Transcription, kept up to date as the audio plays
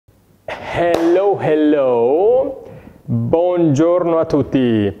Hello, hello. Buongiorno a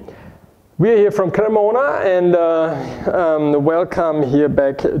tutti. We're here from Cremona and welcome here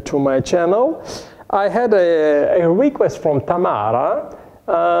back to my channel. I had a request from Tamara.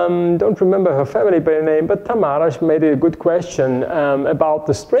 Don't remember her family name, but Tamara made a good question about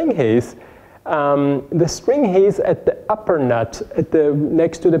the string heath. The string heath at the upper nut,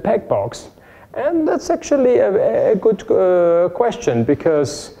 next to the peg box. And that's actually a good question,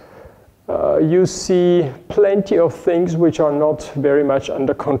 because you see plenty of things which are not very much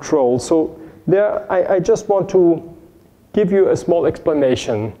under control. So there, I just want to give you a small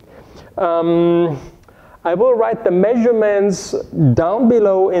explanation. I will write the measurements down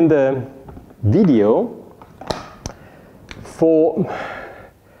below in the video. So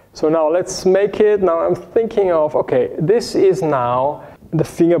now let's make it. Now I'm thinking of, okay, this is now the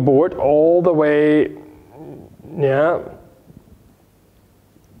fingerboard all the way, yeah.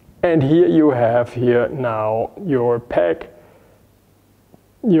 And here you have here now your peg,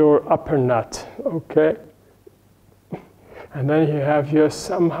 your upper nut, okay. And then you have here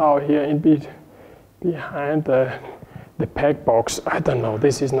somehow here behind the peg box. I don't know,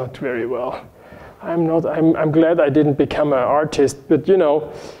 this is not very well. I'm glad I didn't become an artist, but you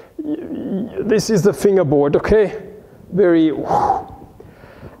know, this is the fingerboard, okay? Very,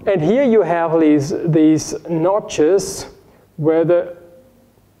 and here you have these notches where the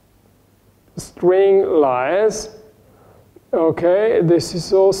string lies. Okay, this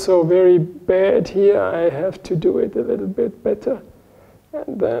is also very bad here. I have to do it a little bit better.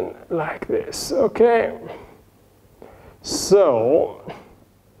 And then like this, okay? So,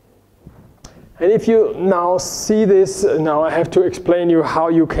 and if you now see this, now I have to explain you how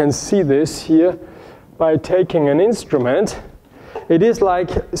you can see this here by taking an instrument. It is like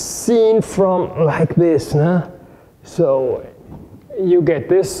seen from like this, nah? So you get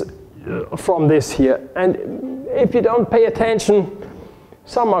this from this here. And if you don't pay attention,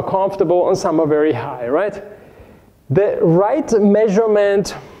 some are comfortable and some are very high, right? The right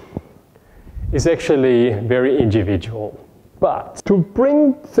measurement is actually very individual. But to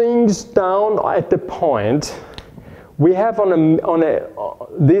bring things down at the point, we have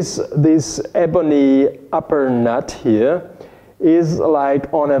this ebony upper nut here is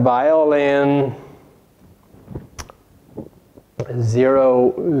like on a violin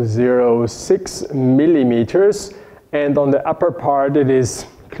 0.06 millimeters, and on the upper part it is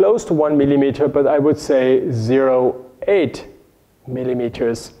close to 1 millimeter, but I would say 0.8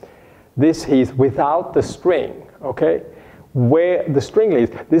 millimeters. This heath without the string, okay? Where the string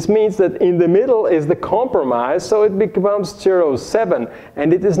leads. This means that in the middle is the compromise, so it becomes 0.7,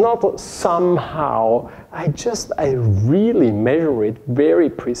 and it is not somehow, I really measure it very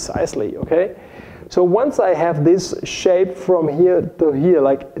precisely, okay? So once I have this shape from here to here,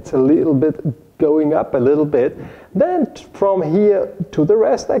 like it's a little bit going up a little bit, then from here to the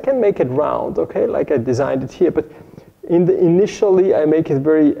rest I can make it round, okay, like I designed it here. But initially I make it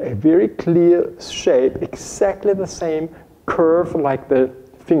a very clear shape, exactly the same curve like the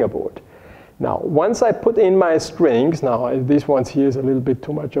fingerboard. Now once I put in my strings, now this one here is a little bit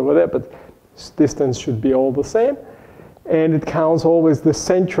too much over there, but distance should be all the same. And it counts always the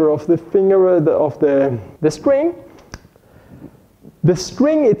center of the finger of the string. The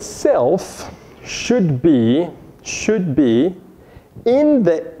string itself should be in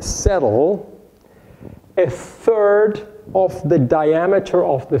the saddle a third of the diameter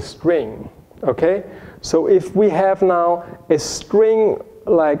of the string, okay? So if we have now a string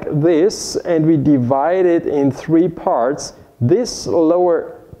like this and we divide it in 3 parts, this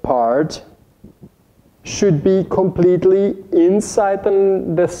lower part should be completely inside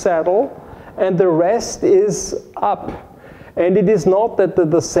the saddle and the rest is up. And it is not that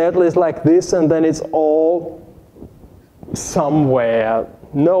the saddle is like this and then it's all somewhere.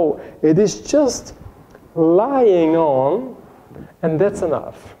 No, it is just lying on, and that's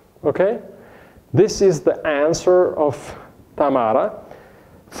enough, okay? This is the answer of Tamara,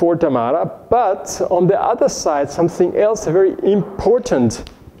 for Tamara. But on the other side, something else, a very important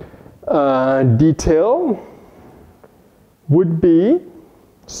detail would be,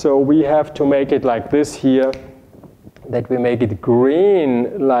 so we have to make it like this here, that we make it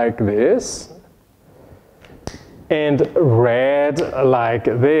green like this and red like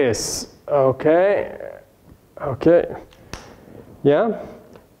this, okay? Okay, yeah?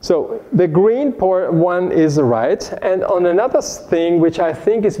 So the green one is right. And on another thing which I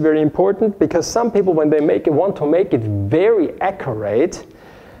think is very important, because some people when they want to make it very accurate,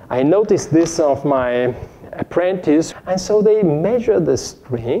 I noticed this of my apprentice, and so they measure the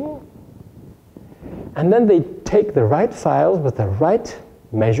string and then they take the right files with the right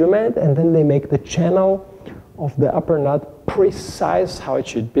measurement, and then they make the channel of the upper nut precise how it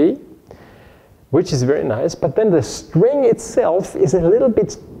should be, which is very nice. But then the string itself is a little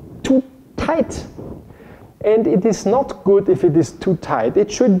bit too tight, and it is not good if it is too tight.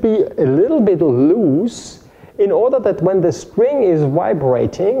 It should be a little bit loose in order that when the string is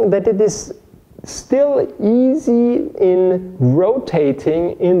vibrating, that it is still easy in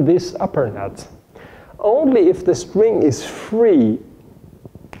rotating in this upper nut. Only if the string is free,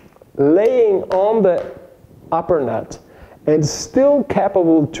 laying on the upper nut and still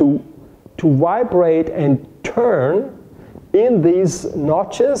capable to vibrate and turn in these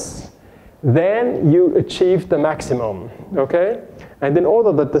notches, then you achieve the maximum, okay? And in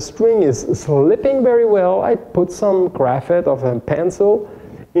order that the string is slipping very well, I put some graphite of a pencil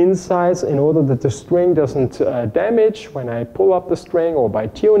inside in order that the string doesn't damage when I pull up the string or by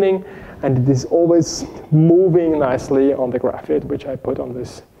tuning, and it is always moving nicely on the graphite which I put on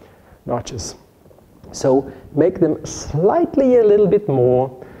these notches. So make them slightly a little bit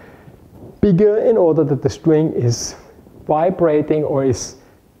more bigger in order that the string is vibrating or is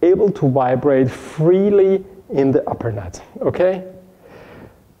able to vibrate freely in the upper nut, okay?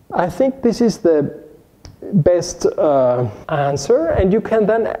 I think this is the best answer, and you can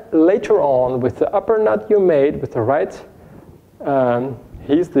then later on with the upper nut you made with the right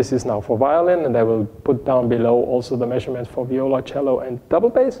this is now for violin, and I will put down below also the measurements for viola, cello and double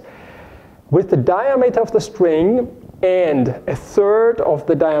bass. With the diameter of the string and a third of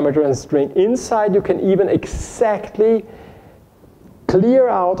the diameter of the string inside, you can even exactly clear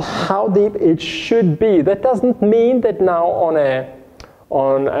out how deep it should be. That doesn't mean that now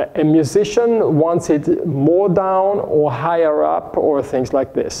on a musician wants it more down or higher up or things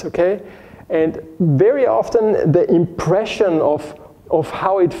like this, okay? And very often the impression of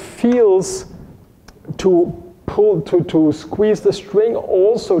how it feels to pull, to squeeze the string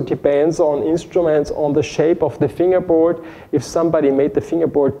also depends on instruments, on the shape of the fingerboard. If somebody made the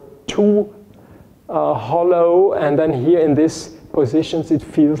fingerboard too hollow, and then here in this positions it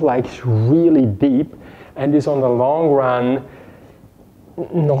feels like really deep and is on the long run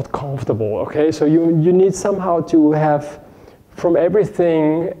not comfortable, okay? So you need somehow to have from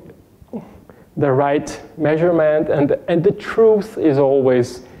everything the right measurement, and the truth is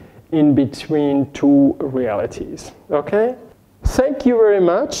always in between two realities, okay? Thank you very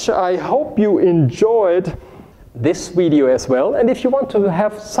much. I hope you enjoyed this video as well, and if you want to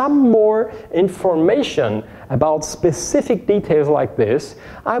have some more information about specific details like this,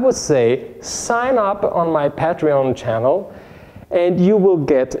 I would say sign up on my Patreon channel, and you will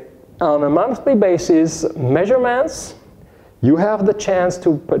get on a monthly basis measurements. You have the chance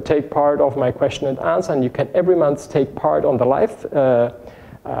to take part of my question and answer, and you can every month take part on the live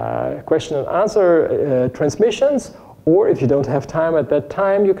question and answer transmissions, or if you don't have time at that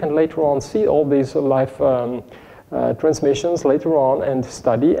time, you can later on see all these live transmissions later on and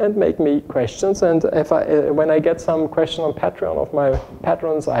study and make me questions. And if when I get some question on Patreon of my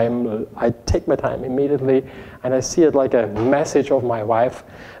patrons, I take my time immediately, and I see it like a message of my wife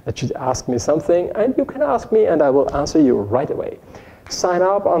that should ask me something, and you can ask me and I will answer you right away. Sign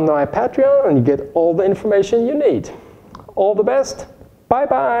up on my Patreon and you get all the information you need. All the best. Bye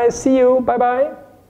bye. See you. Bye bye.